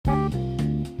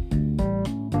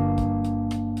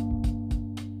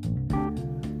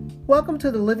Welcome to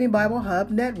the Living Bible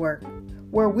Hub Network,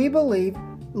 where we believe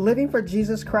living for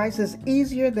Jesus Christ is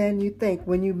easier than you think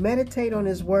when you meditate on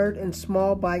His Word in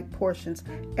small bite portions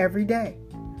every day.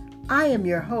 I am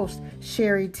your host,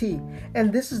 Sherry T,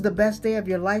 and this is the best day of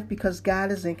your life because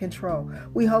God is in control.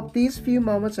 We hope these few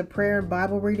moments of prayer and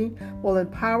Bible reading will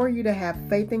empower you to have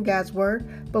faith in God's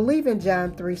Word, believe in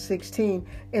John 3:16,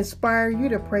 inspire you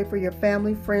to pray for your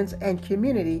family, friends, and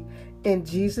community. In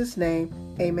Jesus' name,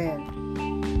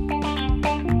 amen.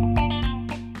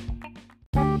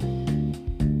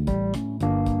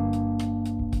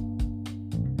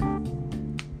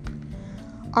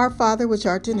 Our Father which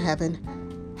art in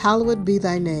heaven, hallowed be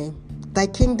thy name. Thy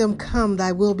kingdom come,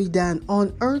 thy will be done,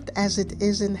 on earth as it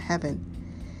is in heaven.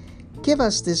 Give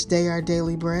us this day our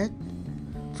daily bread.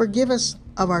 Forgive us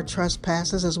of our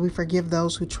trespasses as we forgive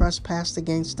those who trespass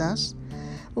against us.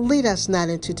 Lead us not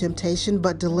into temptation,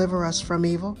 but deliver us from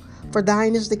evil. For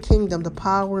thine is the kingdom, the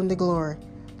power, and the glory,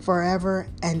 forever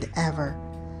and ever.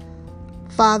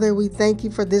 Father, we thank you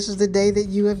for this is the day that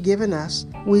you have given us.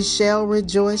 We shall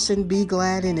rejoice and be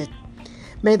glad in it.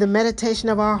 May the meditation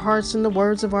of our hearts and the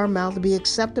words of our mouth be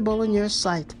acceptable in your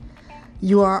sight.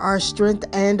 You are our strength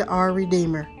and our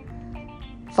Redeemer.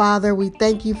 Father, we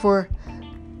thank you for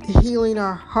healing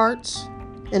our hearts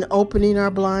and opening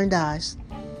our blind eyes.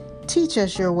 Teach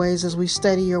us your ways as we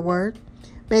study your word.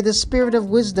 May the spirit of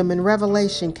wisdom and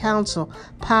revelation, counsel,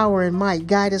 power, and might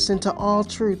guide us into all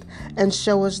truth and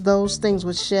show us those things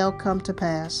which shall come to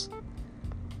pass.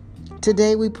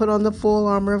 Today we put on the full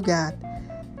armor of God,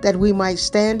 that we might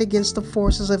stand against the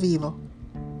forces of evil.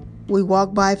 We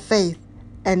walk by faith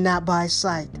and not by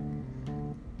sight.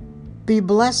 Be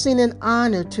blessing and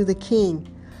honor to the King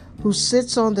who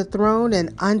sits on the throne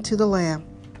and unto the Lamb.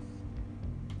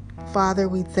 Father,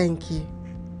 we thank you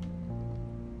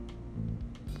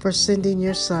for sending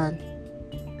your Son,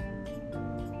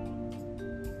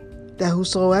 that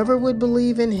whosoever would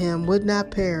believe in him would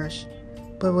not perish,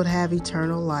 but would have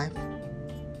eternal life.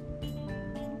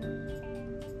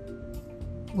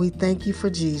 We thank you for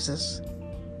Jesus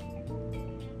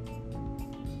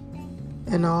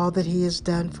and all that he has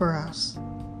done for us.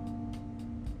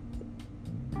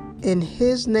 In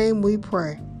his name we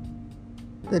pray,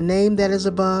 the name that is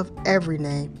above every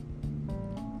name.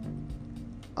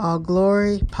 All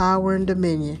glory, power, and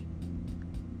dominion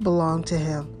belong to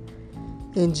him.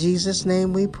 In Jesus'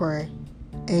 name we pray.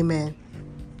 Amen.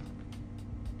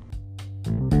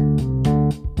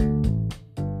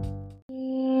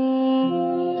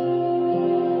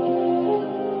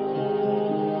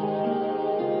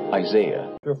 Isaiah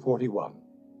chapter 41.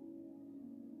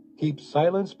 Keep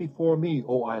silence before me,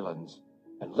 O islands,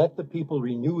 and let the people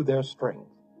renew their strength.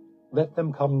 Let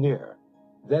them come near,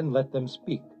 then let them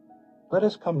speak. Let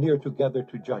us come near together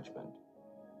to judgment.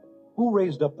 Who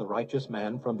raised up the righteous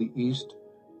man from the east,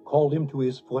 called him to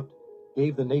his foot,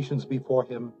 gave the nations before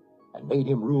him, and made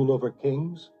him rule over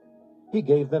kings? He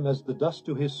gave them as the dust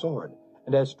to his sword,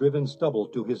 and as driven stubble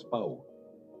to his bow.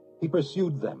 He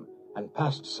pursued them, and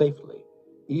passed safely,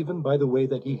 even by the way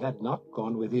that he had not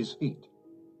gone with his feet.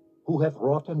 Who hath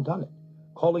wrought and done it,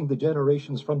 calling the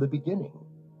generations from the beginning?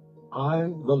 I,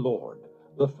 the Lord,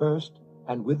 the first,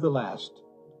 and with the last,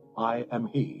 I am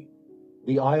he.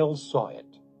 The isles saw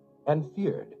it, and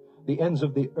feared. The ends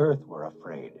of the earth were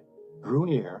afraid, drew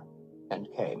near,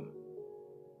 and came.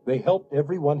 They helped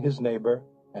every one his neighbor,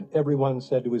 and every one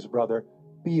said to his brother,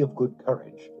 Be of good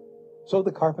courage. So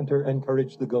the carpenter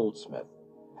encouraged the goldsmith,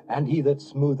 and he that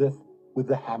smootheth with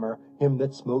the hammer him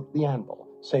that smote the anvil,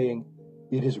 saying,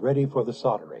 It is ready for the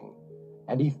soldering.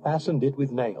 And he fastened it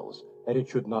with nails, that it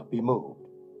should not be moved.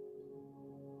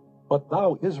 But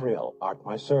thou, Israel, art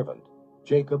my servant,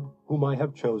 Jacob, whom I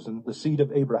have chosen, the seed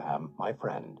of Abraham, my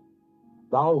friend.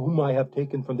 Thou, whom I have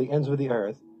taken from the ends of the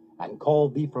earth, and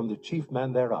called thee from the chief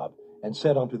man thereof, and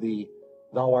said unto thee,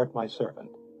 Thou art my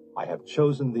servant. I have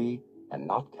chosen thee, and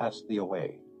not cast thee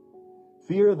away.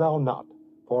 Fear thou not,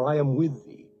 for I am with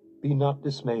thee. Be not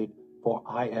dismayed, for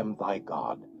I am thy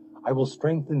God. I will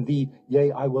strengthen thee,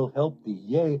 yea, I will help thee,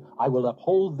 yea, I will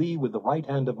uphold thee with the right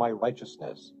hand of my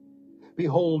righteousness.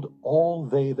 Behold, all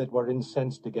they that were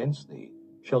incensed against thee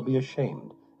shall be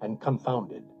ashamed and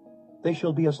confounded. They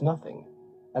shall be as nothing,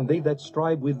 and they that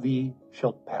strive with thee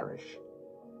shall perish.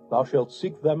 Thou shalt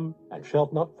seek them, and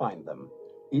shalt not find them,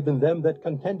 even them that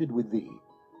contended with thee.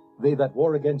 They that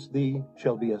war against thee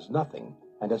shall be as nothing,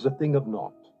 and as a thing of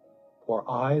naught. For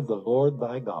I, the Lord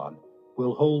thy God,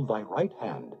 will hold thy right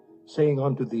hand, saying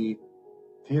unto thee,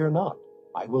 Fear not,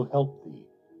 I will help thee.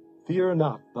 Fear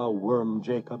not, thou worm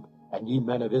Jacob, and ye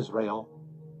men of Israel.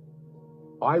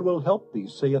 I will help thee,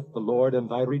 saith the Lord and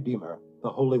thy Redeemer, the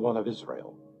Holy One of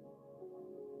Israel.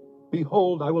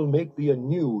 Behold, I will make thee a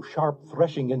new sharp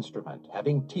threshing instrument,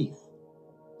 having teeth.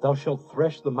 Thou shalt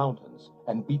thresh the mountains,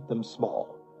 and beat them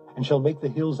small, and shall make the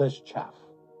hills as chaff.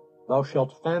 Thou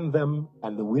shalt fan them,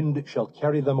 and the wind shall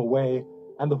carry them away,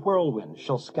 and the whirlwind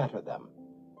shall scatter them.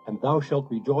 And thou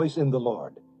shalt rejoice in the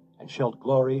Lord, and shalt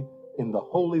glory in the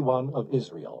Holy One of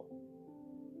Israel.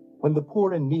 When the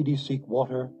poor and needy seek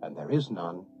water, and there is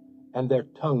none, and their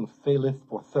tongue faileth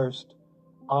for thirst,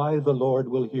 I, the Lord,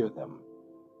 will hear them.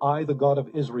 I, the God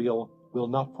of Israel, will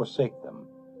not forsake them.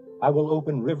 I will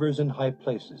open rivers in high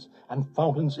places, and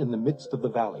fountains in the midst of the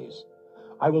valleys.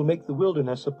 I will make the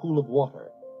wilderness a pool of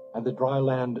water, and the dry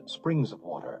land springs of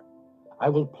water. I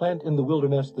will plant in the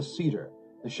wilderness the cedar,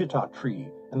 the shittah tree,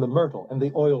 and the myrtle, and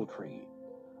the oil tree.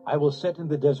 I will set in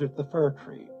the desert the fir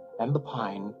tree, and the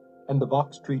pine, and the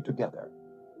box tree together,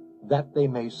 that they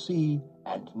may see,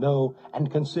 and know,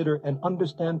 and consider, and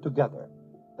understand together,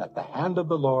 that the hand of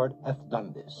the Lord hath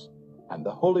done this, and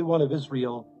the Holy One of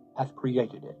Israel hath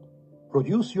created it.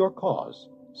 Produce your cause,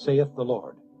 saith the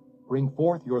Lord. Bring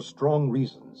forth your strong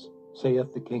reasons,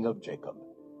 saith the King of Jacob.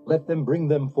 Let them bring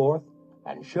them forth,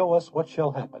 and show us what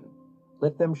shall happen.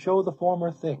 Let them show the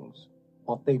former things,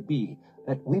 what they be,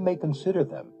 that we may consider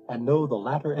them, and know the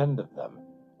latter end of them,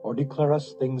 or declare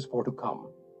us things for to come.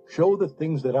 Show the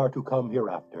things that are to come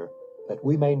hereafter, that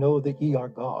we may know that ye are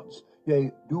gods,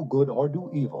 yea, do good or do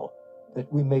evil,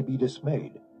 that we may be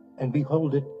dismayed, and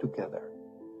behold it together.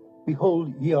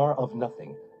 Behold, ye are of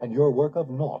nothing, and your work of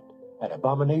naught. An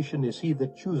abomination is he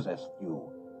that chooseth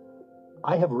you.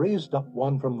 I have raised up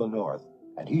one from the north,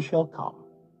 and he shall come.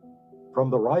 From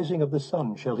the rising of the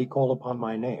sun shall he call upon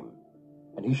my name,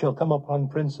 and he shall come upon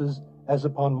princes as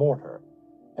upon mortar,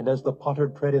 and as the potter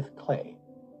treadeth clay.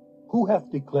 Who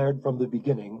hath declared from the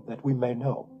beginning that we may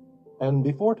know, and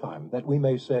beforetime that we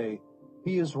may say,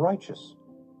 He is righteous?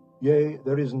 Yea,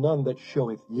 there is none that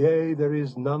showeth, yea, there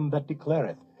is none that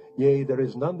declareth, yea, there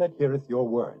is none that heareth your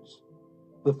words.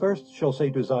 The first shall say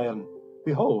to Zion,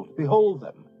 Behold, behold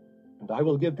them, and I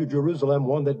will give to Jerusalem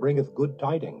one that bringeth good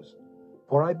tidings.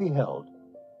 For I beheld,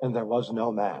 and there was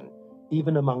no man,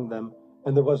 even among them,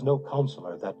 and there was no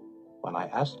counselor that, when I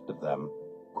asked of them,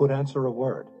 could answer a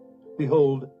word.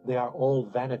 Behold, they are all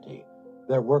vanity,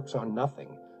 their works are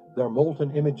nothing, their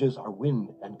molten images are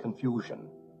wind and confusion.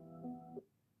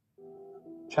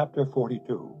 Chapter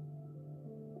 42.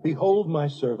 Behold my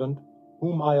servant,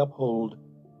 whom I uphold,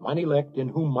 mine elect, in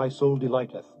whom my soul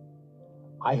delighteth.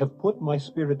 I have put my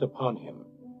spirit upon him.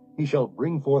 He shall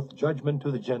bring forth judgment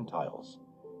to the Gentiles.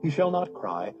 He shall not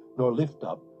cry, nor lift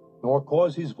up, nor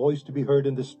cause his voice to be heard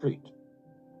in the street.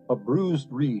 A bruised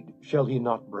reed shall he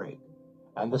not break,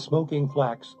 and the smoking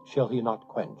flax shall he not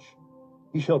quench.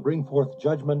 He shall bring forth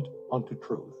judgment unto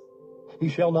truth. He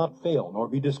shall not fail nor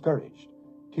be discouraged,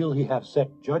 till he have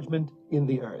set judgment in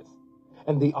the earth,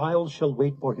 and the isles shall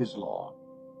wait for his law.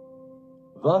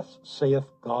 Thus saith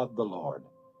God the Lord,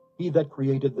 He that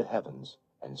created the heavens,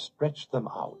 and stretched them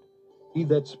out, He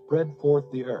that spread forth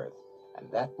the earth, and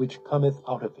that which cometh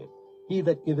out of it, He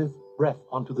that giveth breath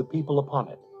unto the people upon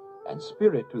it, and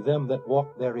spirit to them that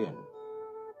walk therein.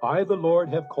 I, the Lord,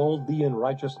 have called thee in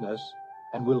righteousness,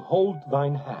 and will hold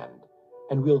thine hand,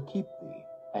 and will keep thee,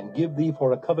 and give thee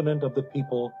for a covenant of the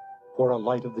people, for a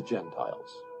light of the Gentiles.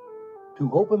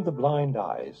 To open the blind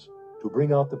eyes, to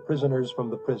bring out the prisoners from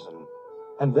the prison,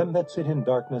 and them that sit in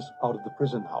darkness out of the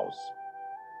prison house.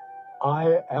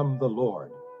 I am the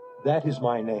Lord, that is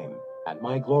my name, and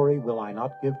my glory will I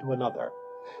not give to another,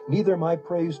 neither my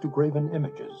praise to graven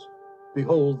images.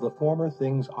 Behold, the former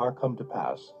things are come to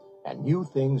pass, and new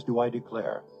things do I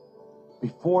declare.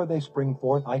 Before they spring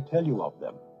forth, I tell you of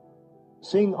them.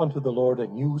 Sing unto the Lord a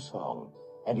new song,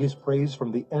 and his praise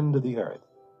from the end of the earth.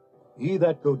 Ye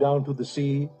that go down to the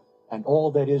sea, and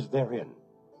all that is therein,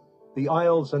 the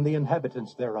isles and the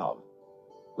inhabitants thereof.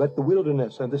 Let the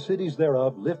wilderness and the cities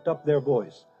thereof lift up their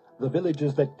voice, the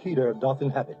villages that Kedar doth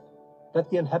inhabit. Let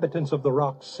the inhabitants of the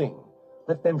rocks sing.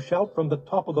 Let them shout from the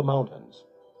top of the mountains.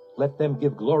 Let them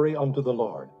give glory unto the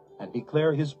Lord, and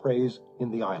declare his praise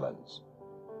in the islands.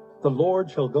 The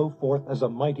Lord shall go forth as a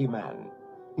mighty man.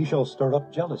 He shall stir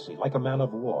up jealousy like a man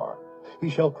of war. He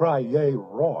shall cry, yea,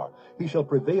 roar. He shall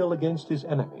prevail against his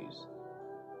enemies.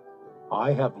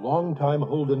 I have long time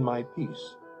holden my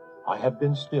peace. I have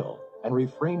been still, and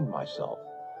refrained myself.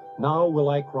 Now will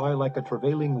I cry like a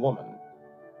travailing woman.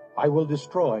 I will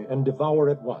destroy and devour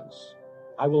at once.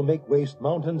 I will make waste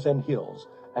mountains and hills,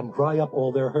 and dry up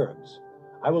all their herbs.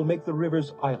 I will make the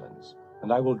rivers islands,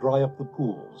 and I will dry up the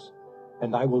pools.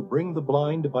 And I will bring the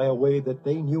blind by a way that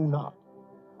they knew not.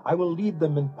 I will lead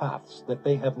them in paths that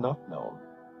they have not known.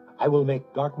 I will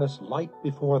make darkness light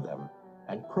before them,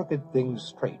 and crooked things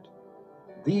straight.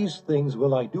 These things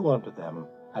will I do unto them,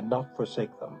 and not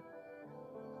forsake them.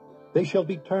 They shall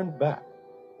be turned back.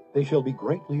 They shall be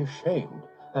greatly ashamed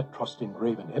that trust in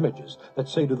graven images, that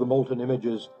say to the molten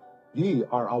images, Ye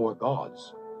are our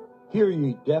gods. Hear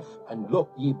ye deaf, and look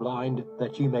ye blind,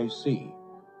 that ye may see.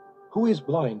 Who is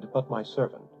blind but my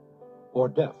servant, or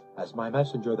deaf as my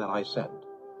messenger that I sent?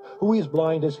 Who is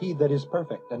blind as he that is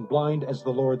perfect, and blind as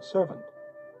the Lord's servant?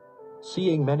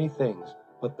 Seeing many things,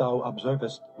 but thou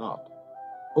observest not.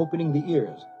 Opening the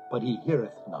ears, but he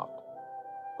heareth not.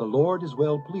 The Lord is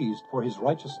well pleased for his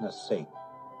righteousness' sake.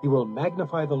 He will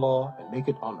magnify the law and make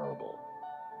it honorable.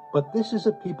 But this is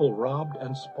a people robbed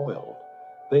and spoiled.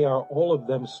 They are all of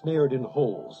them snared in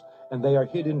holes, and they are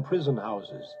hid in prison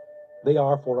houses. They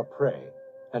are for a prey,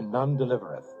 and none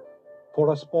delivereth.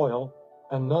 For a spoil,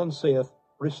 and none saith,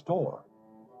 Restore.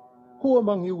 Who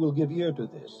among you will give ear to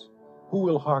this? Who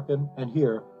will hearken and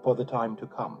hear for the time to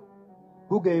come?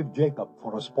 Who gave Jacob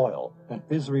for a spoil, and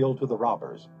Israel to the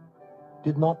robbers?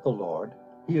 Did not the Lord,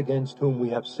 he against whom we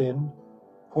have sinned?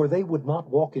 For they would not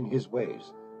walk in his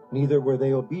ways, neither were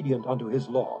they obedient unto his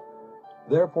law.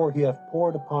 Therefore he hath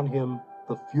poured upon him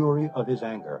the fury of his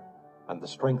anger, and the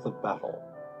strength of battle.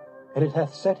 And it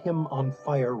hath set him on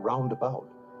fire round about.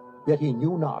 Yet he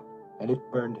knew not, and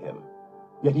it burned him.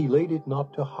 Yet he laid it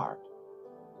not to heart.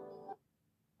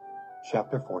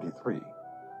 Chapter 43.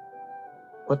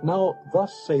 But now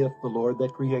thus saith the Lord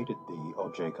that created thee,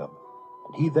 O Jacob,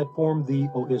 and he that formed thee,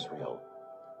 O Israel.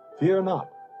 Fear not,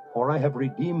 for I have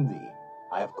redeemed thee.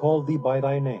 I have called thee by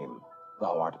thy name.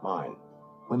 Thou art mine.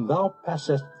 When thou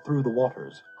passest through the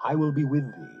waters, I will be with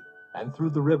thee, and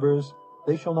through the rivers,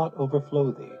 they shall not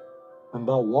overflow thee. When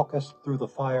thou walkest through the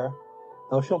fire,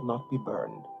 thou shalt not be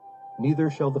burned, neither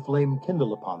shall the flame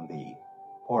kindle upon thee.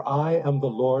 For I am the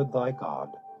Lord thy God,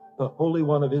 the Holy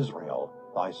One of Israel,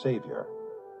 thy Savior.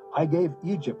 I gave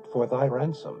Egypt for thy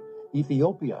ransom,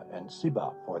 Ethiopia and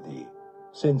Seba for thee,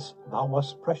 since thou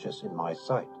wast precious in my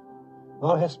sight.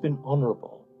 Thou hast been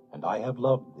honorable, and I have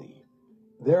loved thee.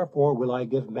 Therefore will I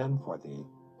give men for thee,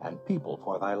 and people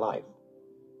for thy life.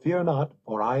 Fear not,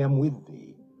 for I am with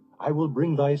thee. I will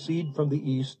bring thy seed from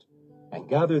the east, and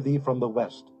gather thee from the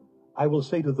west. I will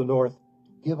say to the north,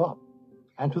 Give up,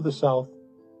 and to the south,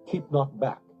 Keep not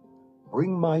back.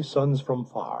 Bring my sons from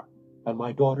far, and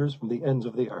my daughters from the ends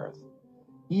of the earth,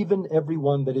 even every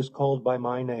one that is called by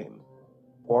my name.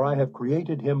 For I have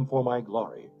created him for my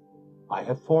glory. I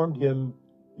have formed him,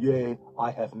 yea,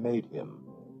 I have made him.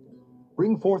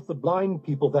 Bring forth the blind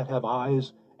people that have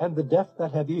eyes, and the deaf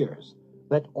that have ears.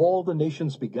 Let all the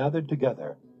nations be gathered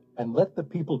together, and let the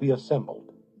people be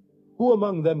assembled. Who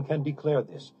among them can declare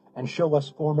this, and show us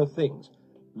former things?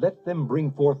 Let them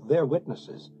bring forth their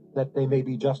witnesses, that they may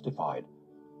be justified.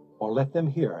 Or let them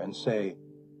hear and say,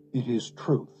 It is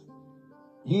truth.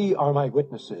 Ye are my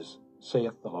witnesses,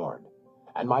 saith the Lord,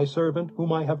 and my servant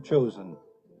whom I have chosen,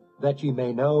 that ye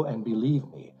may know and believe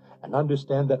me, and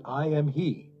understand that I am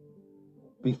he.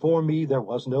 Before me there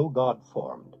was no God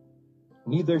formed,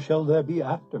 neither shall there be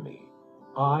after me.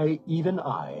 I, even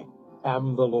I,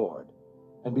 am the Lord,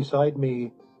 and beside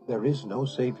me there is no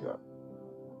Savior.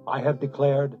 I have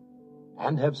declared,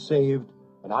 and have saved,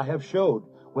 and I have showed,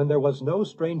 when there was no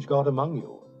strange God among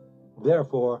you.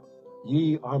 Therefore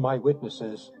ye are my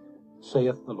witnesses,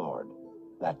 saith the Lord,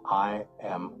 that I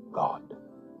am God.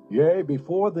 Yea,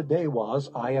 before the day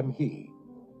was, I am he,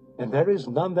 and there is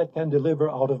none that can deliver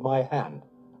out of my hand.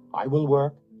 I will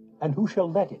work, and who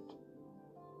shall let it?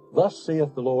 Thus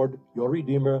saith the Lord, your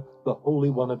Redeemer, the Holy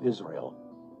One of Israel.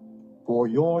 For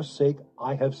your sake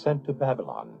I have sent to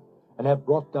Babylon, and have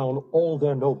brought down all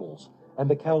their nobles, and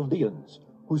the Chaldeans,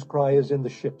 whose cry is in the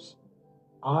ships.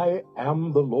 I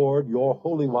am the Lord, your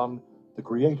Holy One, the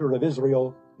Creator of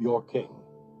Israel, your King.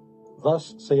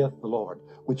 Thus saith the Lord,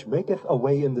 which maketh a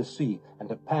way in the sea,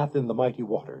 and a path in the mighty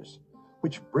waters,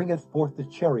 which bringeth forth the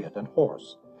chariot and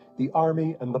horse, the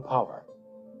army and the power.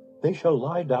 They shall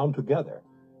lie down together,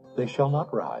 they shall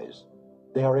not rise.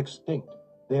 They are extinct,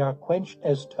 they are quenched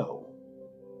as tow.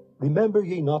 Remember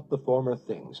ye not the former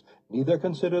things, neither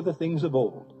consider the things of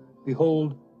old.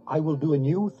 Behold, I will do a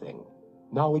new thing.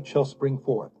 Now it shall spring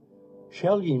forth.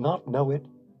 Shall ye not know it?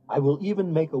 I will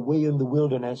even make a way in the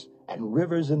wilderness, and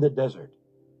rivers in the desert.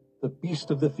 The beast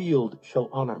of the field shall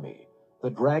honor me, the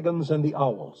dragons and the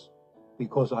owls,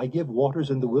 because I give waters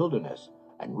in the wilderness,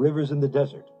 and rivers in the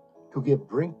desert, to give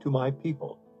drink to my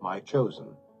people, my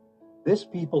chosen. This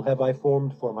people have I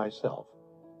formed for myself.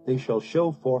 They shall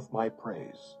show forth my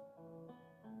praise.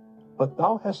 But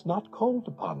thou hast not called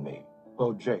upon me,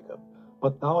 O Jacob,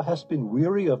 but thou hast been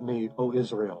weary of me, O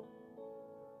Israel.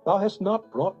 Thou hast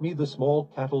not brought me the small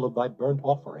cattle of thy burnt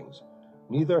offerings,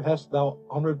 neither hast thou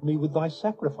honored me with thy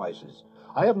sacrifices.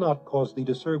 I have not caused thee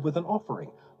to serve with an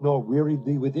offering, nor wearied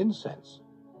thee with incense.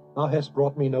 Thou hast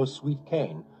brought me no sweet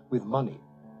cane with money,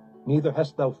 neither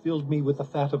hast thou filled me with the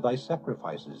fat of thy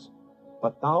sacrifices.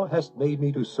 But thou hast made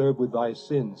me to serve with thy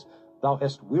sins, thou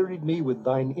hast wearied me with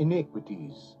thine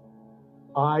iniquities.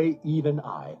 I, even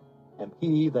I, am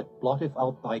he that blotteth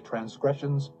out thy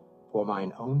transgressions for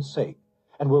mine own sake,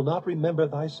 and will not remember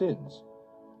thy sins.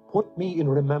 Put me in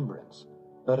remembrance,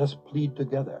 let us plead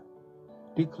together.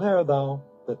 Declare thou,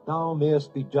 that thou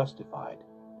mayest be justified.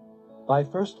 Thy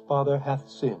first father hath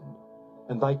sinned,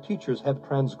 and thy teachers have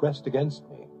transgressed against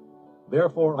me.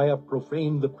 Therefore I have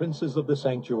profaned the princes of the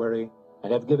sanctuary,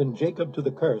 and have given Jacob to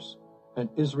the curse, and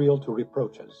Israel to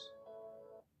reproaches.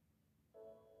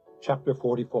 Chapter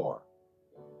 44.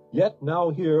 Yet now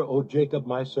hear, O Jacob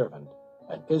my servant,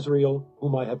 and Israel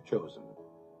whom I have chosen.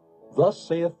 Thus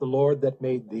saith the Lord that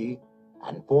made thee,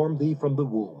 and formed thee from the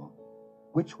womb,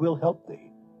 which will help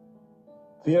thee.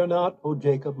 Fear not, O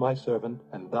Jacob my servant,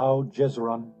 and thou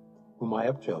Jezreel, whom I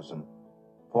have chosen.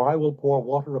 For I will pour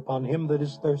water upon him that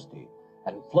is thirsty,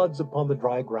 and floods upon the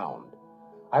dry ground.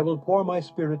 I will pour my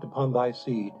spirit upon thy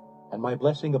seed, and my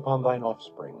blessing upon thine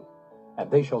offspring.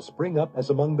 And they shall spring up as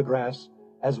among the grass,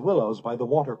 as willows by the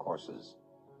watercourses.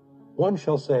 One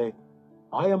shall say,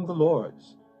 I am the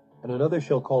Lord's, and another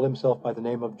shall call himself by the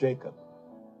name of Jacob,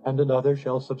 and another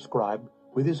shall subscribe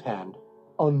with his hand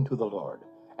unto the Lord,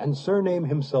 and surname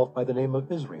himself by the name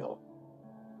of Israel.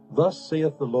 Thus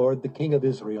saith the Lord, the King of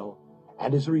Israel,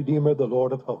 and his Redeemer, the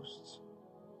Lord of hosts.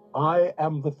 I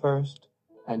am the first,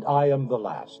 and I am the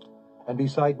last, and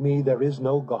beside me there is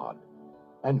no God.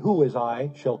 And who as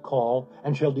I shall call,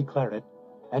 and shall declare it,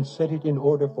 and set it in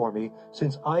order for me,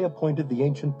 since I appointed the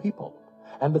ancient people,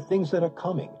 and the things that are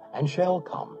coming, and shall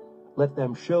come, let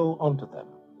them show unto them.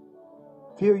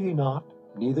 Fear ye not,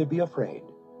 neither be afraid.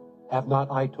 Have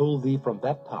not I told thee from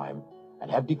that time, and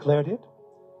have declared it?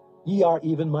 Ye are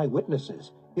even my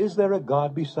witnesses. Is there a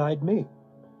God beside me?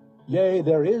 Yea,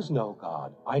 there is no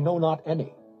God, I know not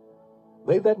any.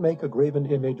 They that make a graven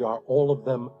image are all of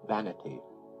them vanity,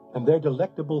 and their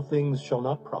delectable things shall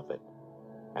not profit.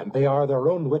 And they are their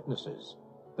own witnesses.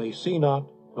 They see not,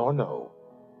 nor know,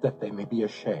 that they may be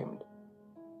ashamed.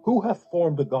 Who hath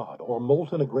formed a god, or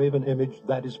molten a graven image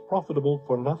that is profitable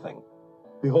for nothing?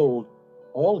 Behold,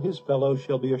 all his fellows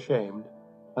shall be ashamed,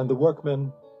 and the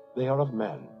workmen, they are of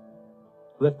men.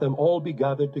 Let them all be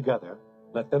gathered together,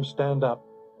 let them stand up.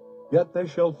 Yet they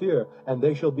shall fear, and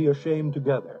they shall be ashamed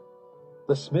together.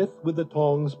 The smith with the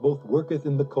tongs both worketh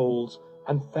in the coals,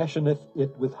 and fashioneth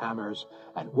it with hammers,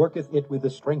 and worketh it with the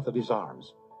strength of his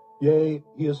arms. Yea,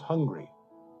 he is hungry,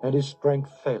 and his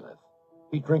strength faileth.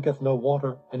 He drinketh no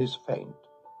water, and is faint.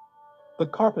 The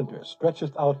carpenter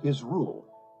stretcheth out his rule.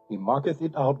 He marketh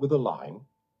it out with a line.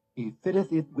 He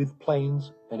fitteth it with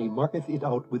planes, and he marketh it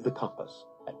out with the compass,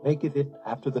 and maketh it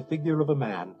after the figure of a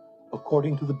man,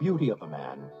 according to the beauty of a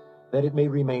man, that it may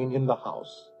remain in the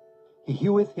house. He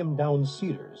heweth him down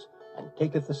cedars, and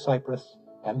taketh the cypress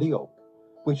and the oak,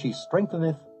 which he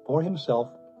strengtheneth for himself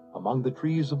among the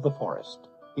trees of the forest.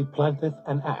 He planteth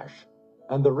an ash,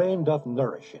 and the rain doth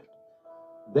nourish it.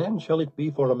 Then shall it be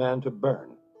for a man to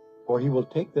burn, for he will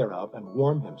take thereof and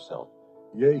warm himself.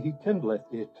 Yea, he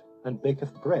kindleth it, and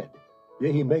baketh bread.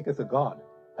 Yea, he maketh a god,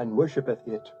 and worshippeth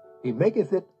it. He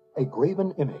maketh it a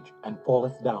graven image, and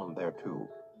falleth down thereto.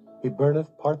 He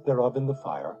burneth part thereof in the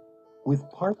fire. With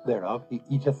part thereof he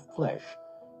eateth flesh.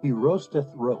 He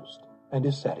roasteth roast, and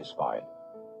is satisfied.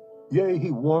 Yea,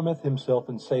 he warmeth himself,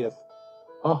 and saith,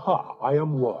 Aha, I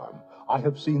am warm, I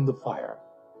have seen the fire.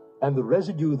 And the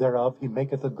residue thereof he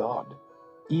maketh a god,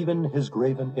 even his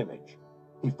graven image.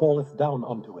 He falleth down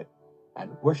unto it,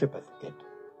 and worshippeth it,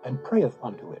 and prayeth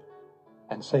unto it,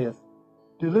 and saith,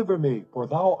 Deliver me, for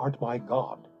thou art my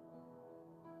God.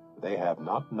 They have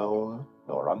not known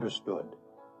nor understood.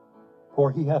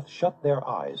 For he hath shut their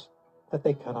eyes, that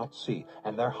they cannot see,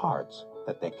 and their hearts,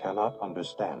 that they cannot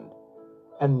understand.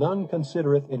 And none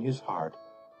considereth in his heart,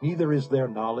 neither is there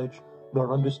knowledge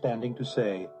nor understanding to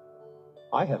say,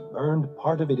 I have burned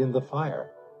part of it in the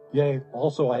fire. Yea,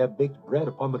 also I have baked bread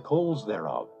upon the coals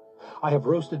thereof. I have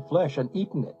roasted flesh and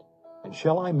eaten it. And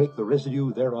shall I make the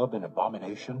residue thereof an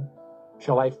abomination?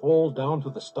 Shall I fall down to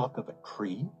the stock of a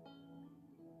tree?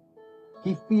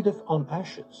 He feedeth on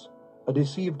ashes. A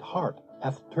deceived heart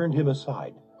hath turned him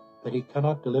aside, that he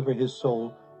cannot deliver his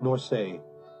soul, nor say,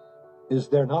 Is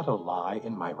there not a lie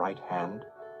in my right hand?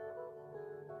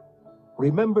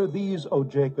 Remember these, O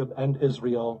Jacob and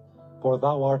Israel, for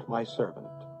thou art my servant.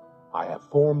 I have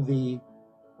formed thee,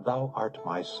 thou art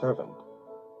my servant.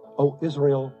 O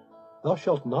Israel, thou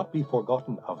shalt not be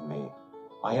forgotten of me.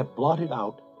 I have blotted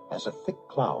out as a thick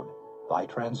cloud thy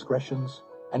transgressions,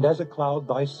 and as a cloud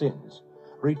thy sins.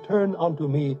 Return unto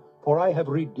me, for I have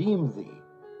redeemed thee.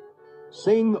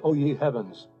 Sing, O ye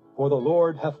heavens, for the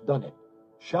Lord hath done it.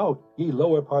 Shout, ye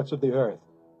lower parts of the earth.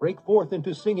 Break forth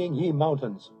into singing, ye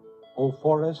mountains, O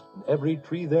forest, and every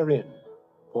tree therein.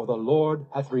 For the Lord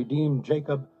hath redeemed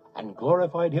Jacob, and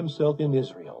glorified himself in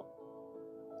Israel.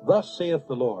 Thus saith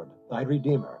the Lord, thy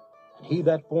Redeemer, and he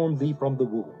that formed thee from the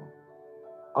womb.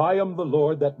 I am the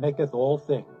Lord that maketh all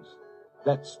things,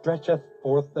 that stretcheth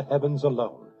forth the heavens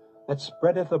alone, that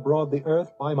spreadeth abroad the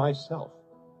earth by myself,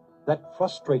 that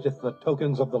frustrateth the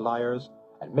tokens of the liars,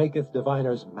 and maketh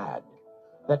diviners mad,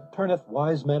 that turneth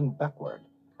wise men backward,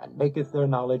 and maketh their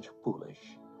knowledge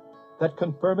foolish, that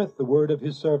confirmeth the word of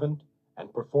his servant,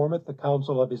 and performeth the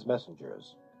counsel of his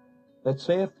messengers, that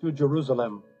saith to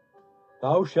Jerusalem,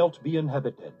 Thou shalt be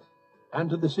inhabited, and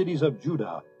to the cities of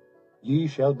Judah, Ye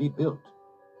shall be built,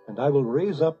 and I will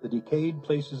raise up the decayed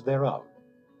places thereof,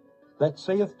 that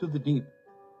saith to the deep,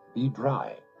 Be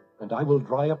dry, and I will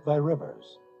dry up thy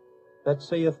rivers, that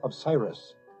saith of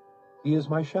Cyrus, He is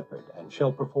my shepherd, and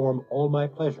shall perform all my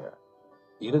pleasure,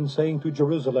 even saying to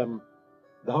Jerusalem,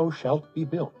 Thou shalt be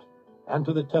built, and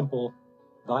to the temple,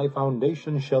 Thy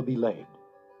foundation shall be laid.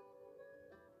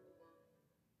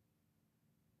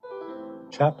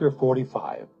 Chapter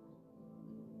 45.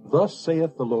 Thus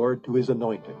saith the Lord to his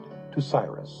anointed, to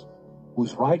Cyrus,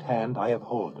 whose right hand I have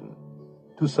holden,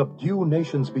 to subdue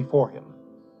nations before him.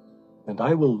 And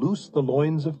I will loose the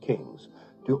loins of kings,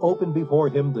 to open before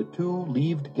him the two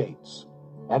leaved gates,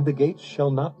 and the gates shall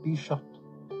not be shut.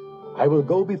 I will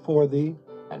go before thee,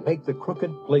 and make the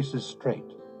crooked places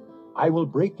straight. I will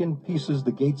break in pieces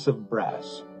the gates of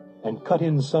brass, and cut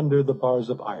in sunder the bars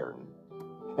of iron.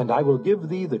 And I will give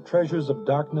thee the treasures of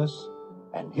darkness,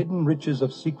 and hidden riches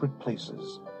of secret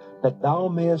places, that thou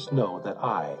mayest know that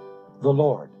I, the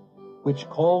Lord, which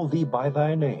call thee by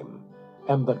thy name,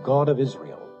 am the God of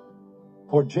Israel.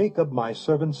 For Jacob my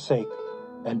servant's sake,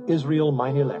 and Israel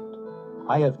mine elect,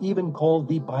 I have even called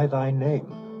thee by thy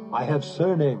name. I have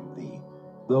surnamed thee,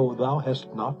 though thou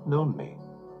hast not known me.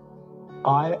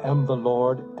 I am the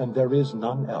Lord, and there is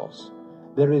none else.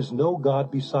 There is no God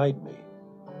beside me.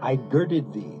 I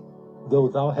girded thee, though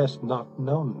thou hast not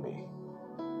known me,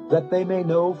 that they may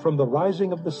know from the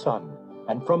rising of the sun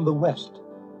and from the west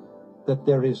that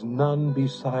there is none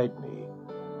beside me.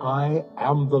 I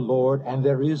am the Lord, and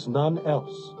there is none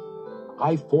else.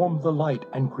 I form the light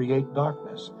and create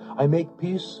darkness. I make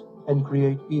peace and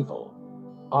create evil.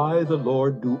 I, the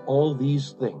Lord, do all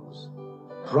these things.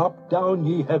 Drop down,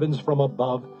 ye heavens, from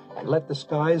above, and let the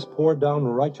skies pour down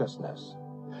righteousness.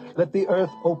 Let the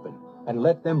earth open, and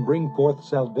let them bring forth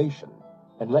salvation,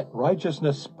 and let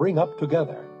righteousness spring up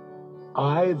together.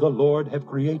 I, the Lord, have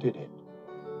created it.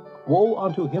 Woe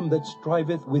unto him that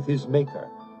striveth with his Maker.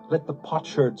 Let the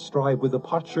potsherd strive with the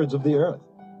potsherds of the earth.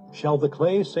 Shall the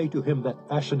clay say to him that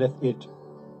fashioneth it,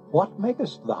 What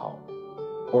makest thou?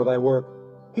 For thy work,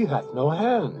 he hath no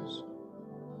hands.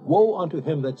 Woe unto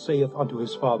him that saith unto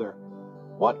his father,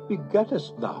 What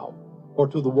begettest thou? Or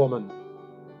to the woman,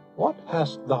 What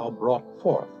hast thou brought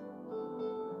forth?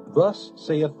 Thus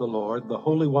saith the Lord, the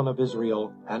Holy One of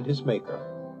Israel, and his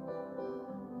Maker,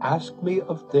 Ask me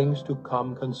of things to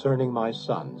come concerning my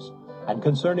sons, and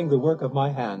concerning the work of my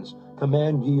hands,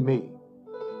 command ye me.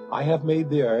 I have made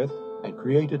the earth, and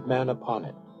created man upon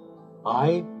it.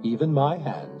 I, even my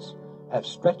hands, have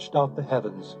stretched out the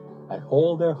heavens, and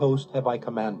all their host have I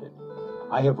commanded.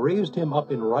 I have raised him up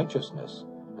in righteousness,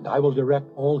 and I will direct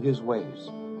all his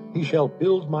ways. He shall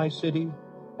build my city,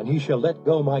 and he shall let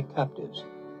go my captives,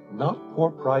 not for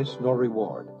price nor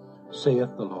reward, saith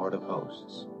the Lord of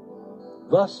hosts.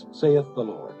 Thus saith the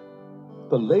Lord,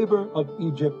 The labor of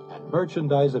Egypt and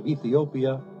merchandise of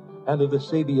Ethiopia, and of the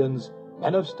Sabians,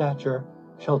 men of stature,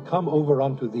 shall come over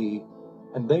unto thee,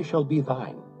 and they shall be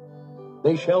thine.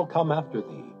 They shall come after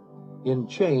thee. In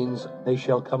chains they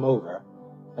shall come over,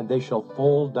 and they shall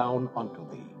fall down unto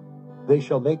thee. They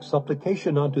shall make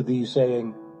supplication unto thee,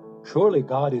 saying, Surely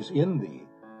God is in thee,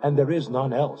 and there is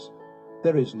none else.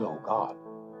 There is no God.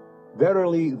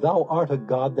 Verily, thou art a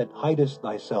God that hidest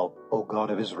thyself, O God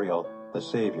of Israel, the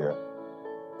Savior.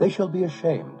 They shall be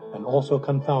ashamed, and also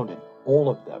confounded, all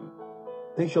of them.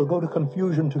 They shall go to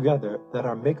confusion together that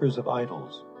are makers of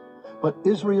idols. But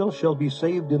Israel shall be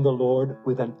saved in the Lord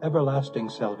with an everlasting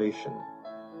salvation.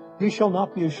 He shall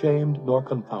not be ashamed nor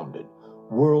confounded,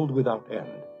 world without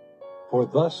end. For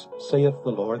thus saith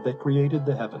the Lord that created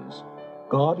the heavens,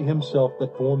 God himself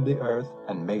that formed the earth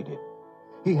and made it.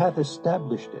 He hath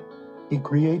established it. He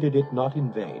created it not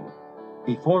in vain.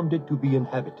 He formed it to be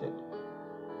inhabited.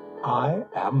 I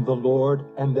am the Lord,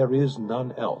 and there is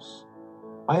none else.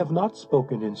 I have not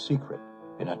spoken in secret,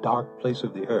 in a dark place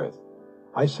of the earth.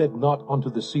 I said not unto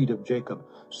the seed of Jacob,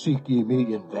 Seek ye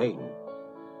me in vain.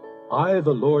 I,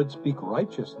 the Lord, speak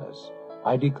righteousness.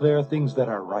 I declare things that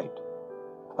are right.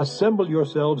 Assemble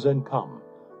yourselves and come.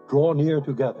 Draw near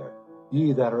together,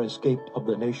 ye that are escaped of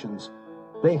the nations.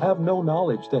 They have no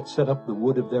knowledge that set up the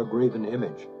wood of their graven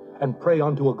image, and pray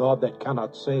unto a God that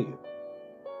cannot save.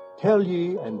 Tell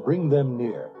ye, and bring them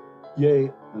near.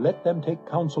 Yea, let them take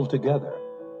counsel together.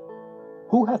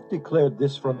 Who hath declared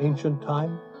this from ancient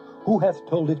time? Who hath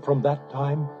told it from that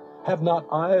time? Have not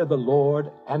I the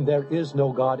Lord, and there is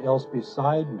no God else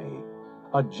beside me,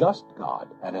 a just God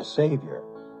and a Savior?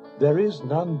 There is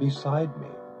none beside me.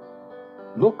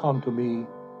 Look unto me,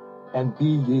 and be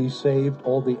ye saved,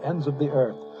 all the ends of the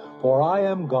earth, for I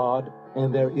am God,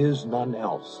 and there is none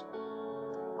else.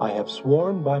 I have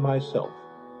sworn by myself,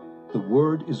 the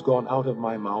word is gone out of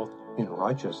my mouth in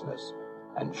righteousness,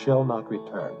 and shall not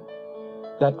return,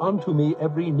 that unto me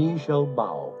every knee shall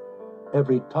bow,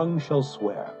 every tongue shall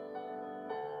swear.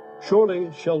 Surely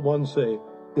shall one say,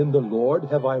 In the Lord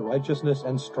have I righteousness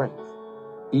and strength.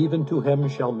 Even to him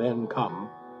shall men come,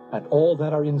 and all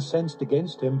that are incensed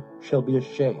against him shall be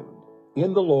ashamed.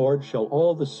 In the Lord shall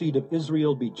all the seed of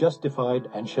Israel be justified,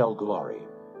 and shall glory.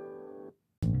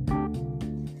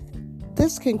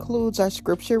 This concludes our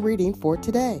scripture reading for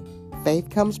today. Faith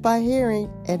comes by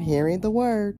hearing, and hearing the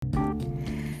word.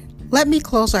 Let me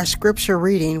close our scripture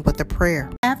reading with a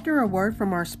prayer. After a word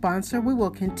from our sponsor, we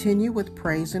will continue with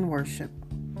praise and worship.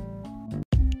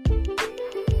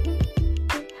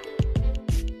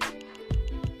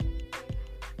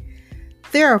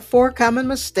 There are 4 common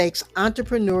mistakes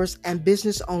entrepreneurs and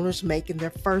business owners make in their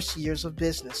first years of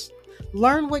business.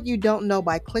 Learn what you don't know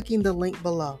by clicking the link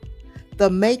below. The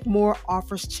Make More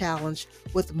Offers Challenge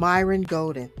with Myron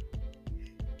Golden.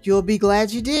 You'll be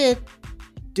glad you did.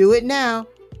 Do it now.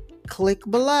 Click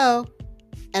below,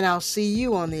 and I'll see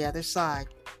you on the other side.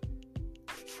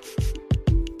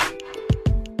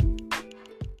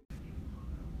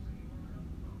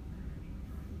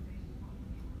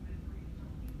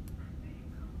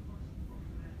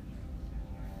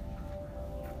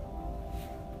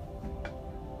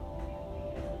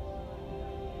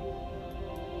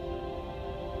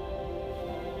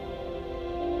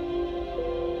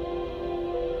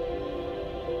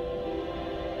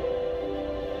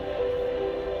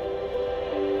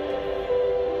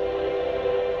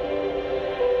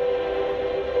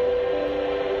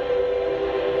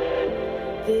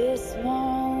 This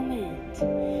moment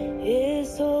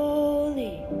is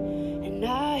holy, and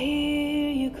I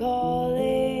hear you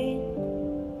calling.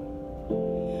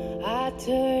 I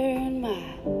turn my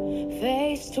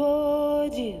face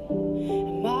toward you,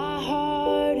 and my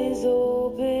heart is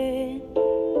open.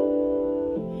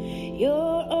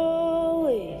 You're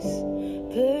always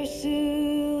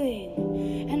pursuing,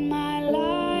 and my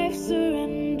life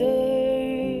surrendered.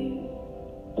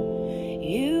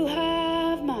 You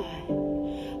have my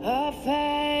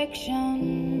affection,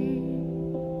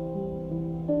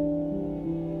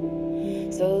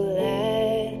 so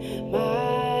let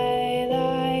my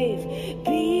life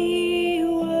be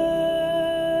worship,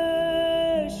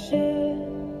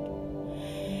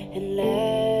 and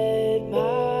let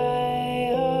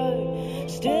my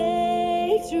heart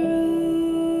stay true.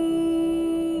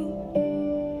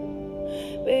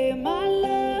 May my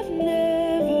love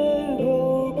never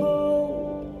grow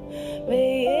cold.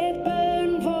 May it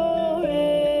burn forevermore.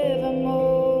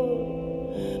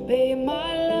 May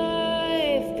my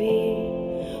life be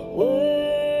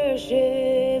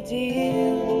worship to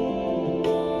you.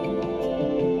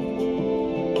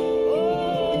 Oh,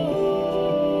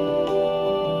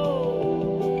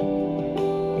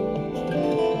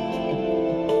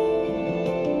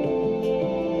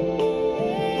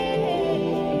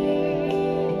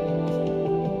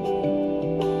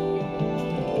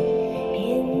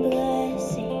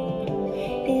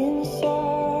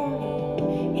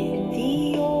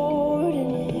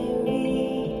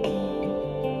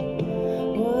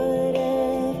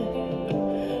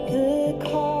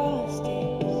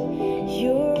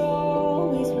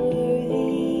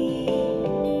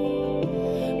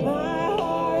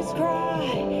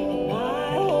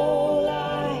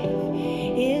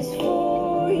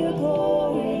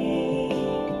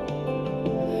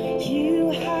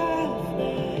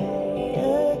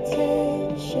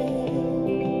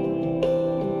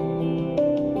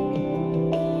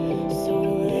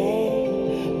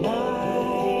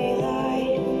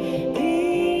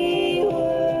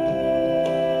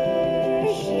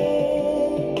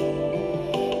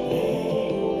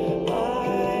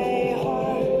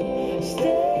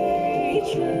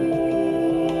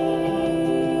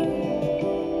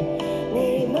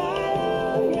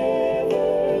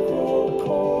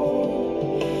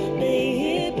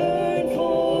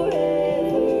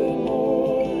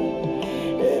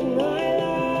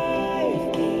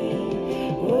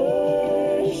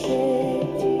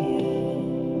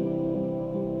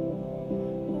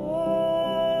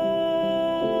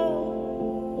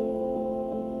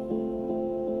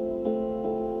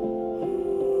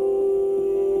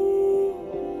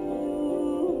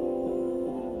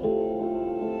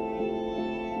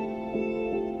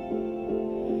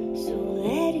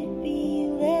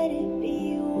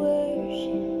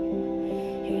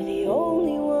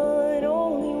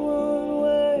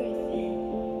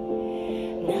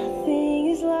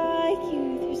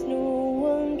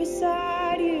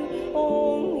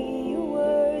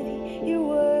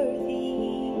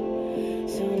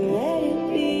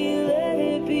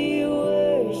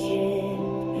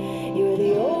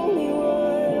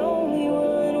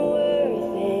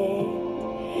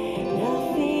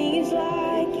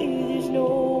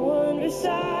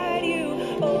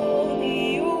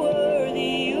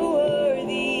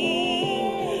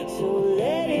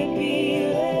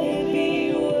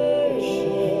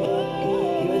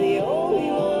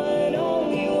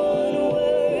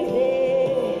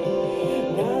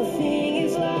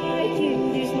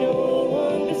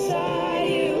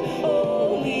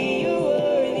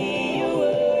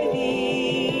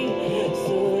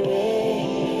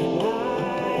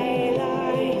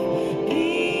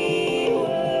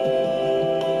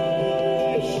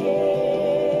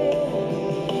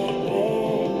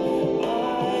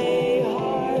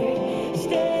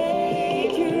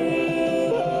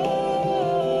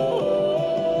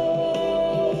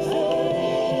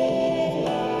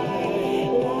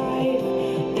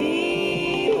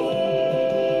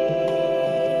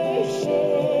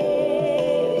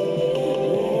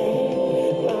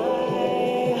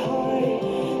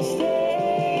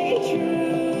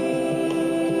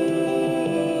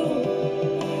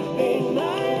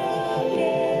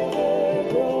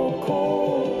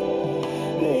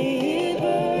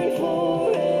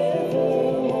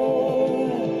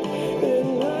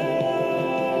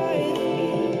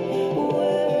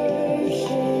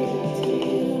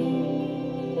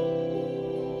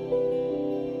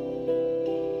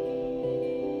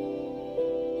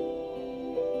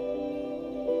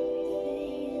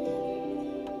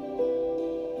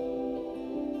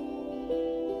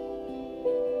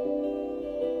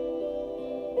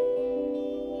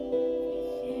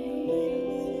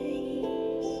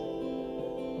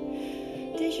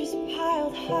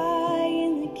 child high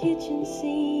in the kitchen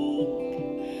sink.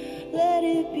 Let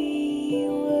it be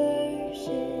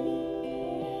worship.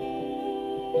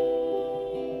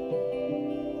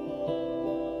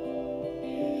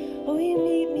 Oh, you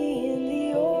meet me in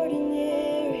the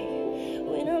ordinary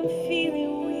when I'm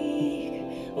feeling weak,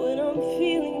 when I'm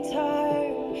feeling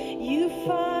tired. You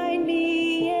find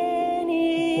me and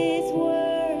it's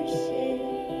worship.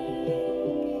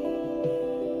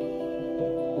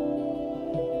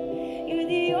 You're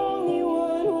the only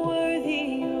one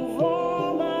worthy of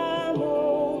all my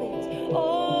moments,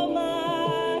 all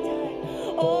my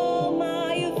time, all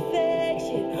my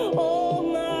affection, all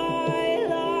my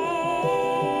life.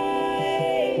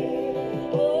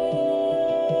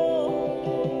 Oh,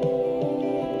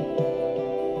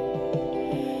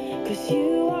 'cause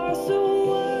you are so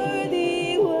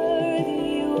worthy,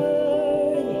 worthy,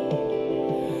 worthy,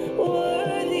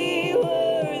 worthy,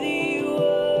 worthy,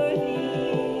 worthy,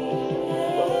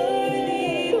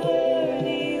 worthy,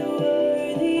 worthy,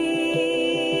 worthy.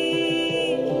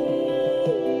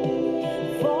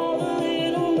 For the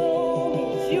little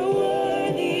moments, you're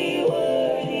worthy,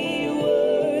 worthy,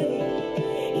 worthy.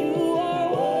 You are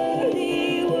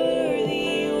worthy, worthy,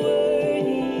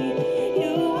 worthy.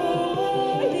 You are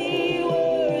worthy,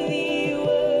 worthy,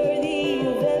 worthy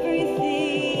of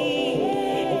everything,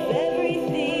 of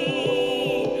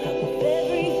everything, of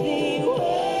everything.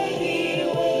 Worthy,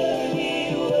 worthy,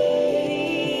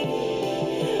 worthy,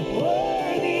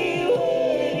 worthy,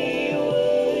 worthy,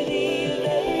 worthy of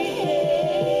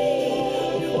everything,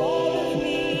 of all of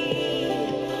me.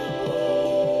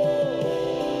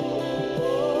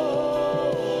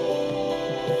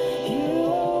 You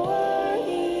are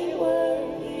worthy,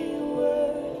 worthy,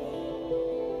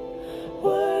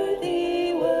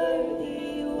 worthy, worthy,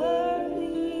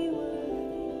 worthy,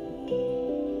 worthy.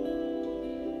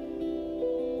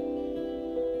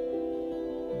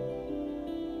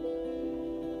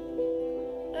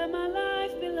 Let my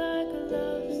life be like a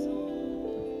love song.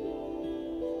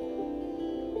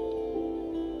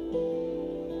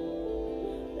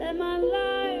 Let my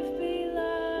life be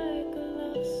like a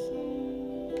love song.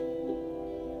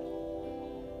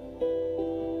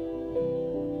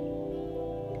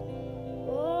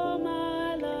 All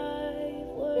my life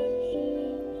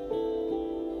worship.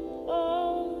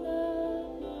 All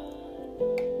of my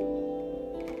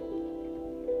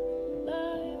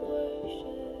life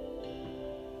worship.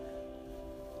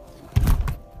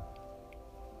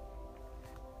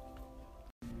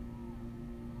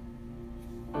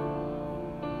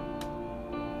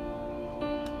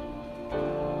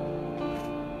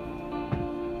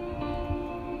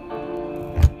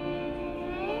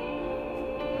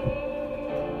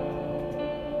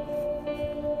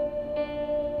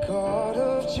 God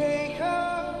of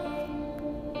Jacob,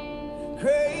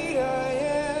 great I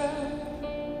am,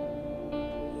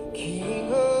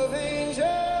 King of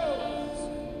angels,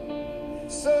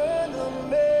 Son of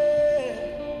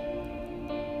man,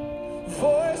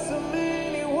 voice of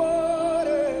many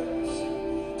waters,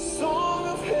 song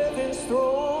of heaven's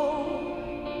throne,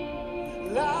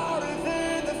 louder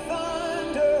than the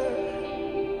thunder,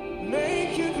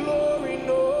 make your glory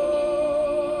known.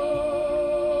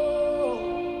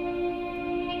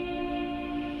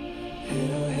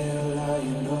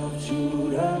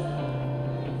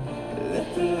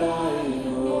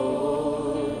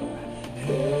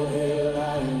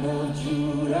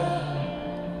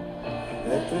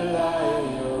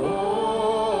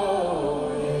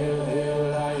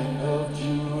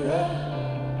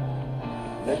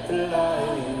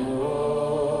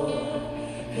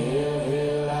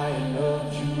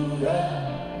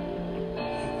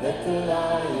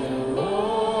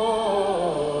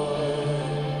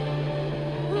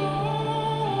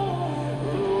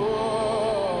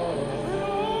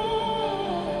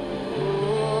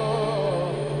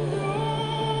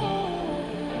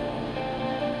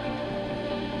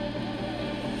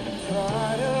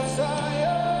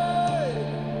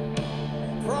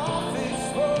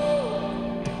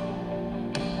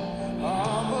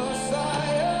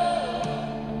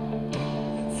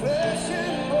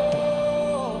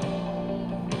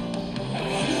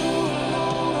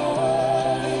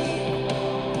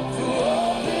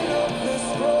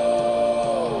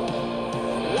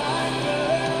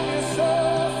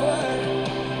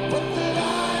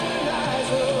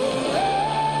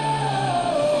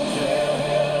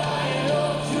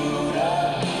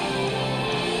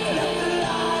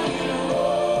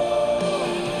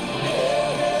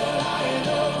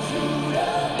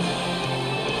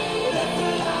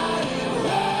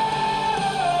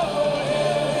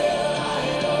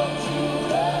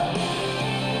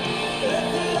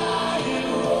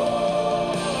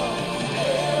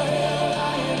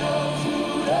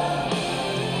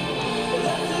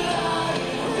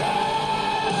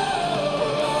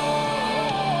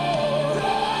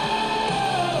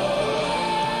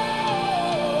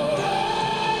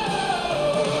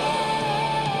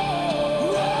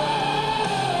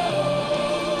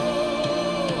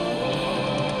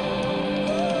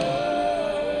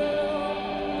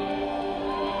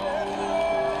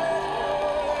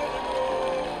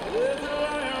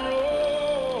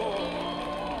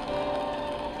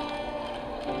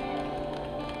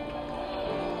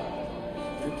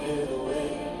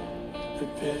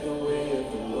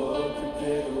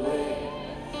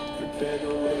 Prepare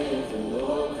the way of the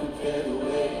Lord, prepare the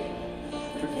way.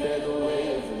 Prepare the way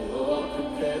of the Lord,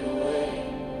 prepare the way.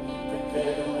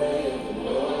 Prepare the way of the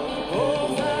Lord.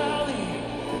 Oh, valley,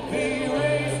 be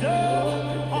raised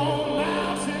up. On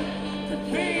mountain,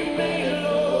 be made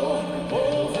low.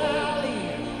 Oh, valley,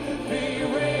 be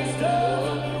raised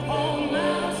up. On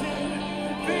mountain,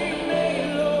 be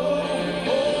made low.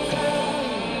 Oh,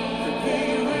 valley, be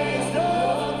raised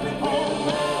up. On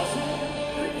mountain,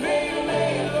 be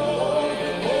made low.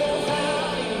 Oh,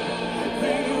 valley,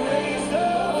 be raised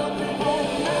up. On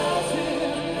mountain,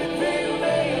 be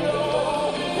made low.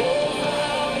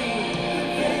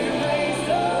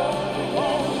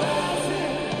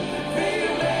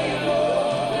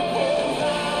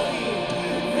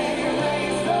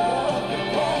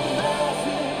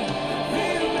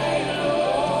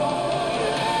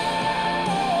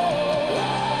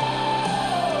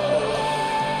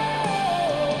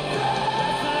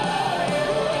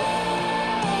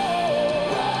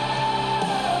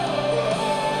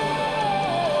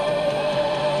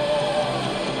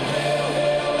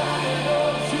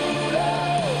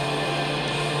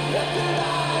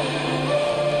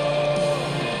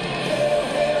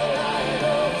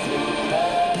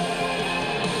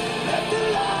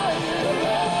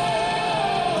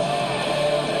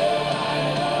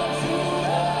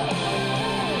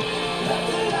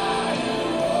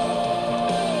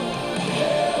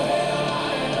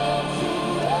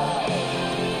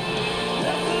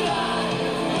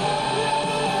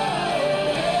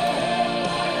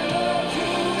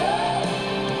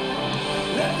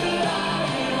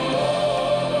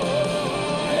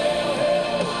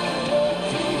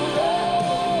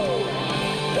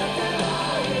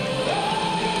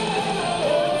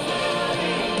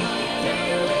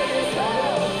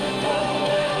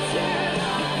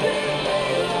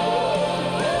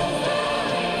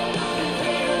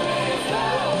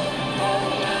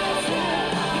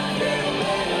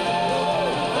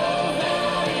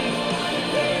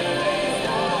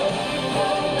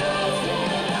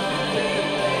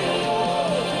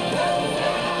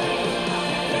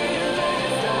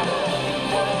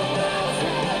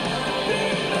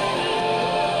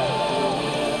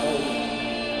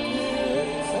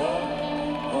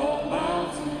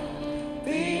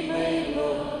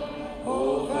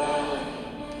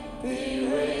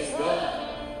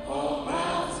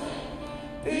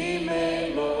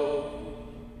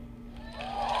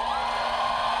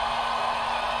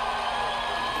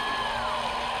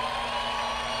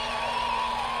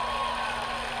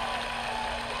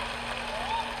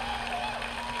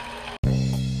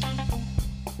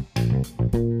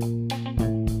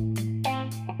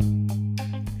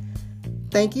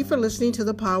 Thank you for listening to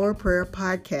the Power of Prayer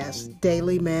Podcast,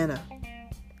 Daily Manna.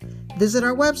 Visit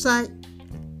our website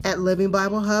at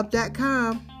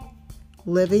livingbiblehub.com,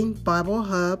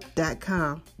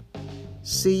 livingbiblehub.com.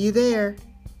 See you there.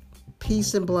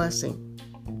 Peace and blessing.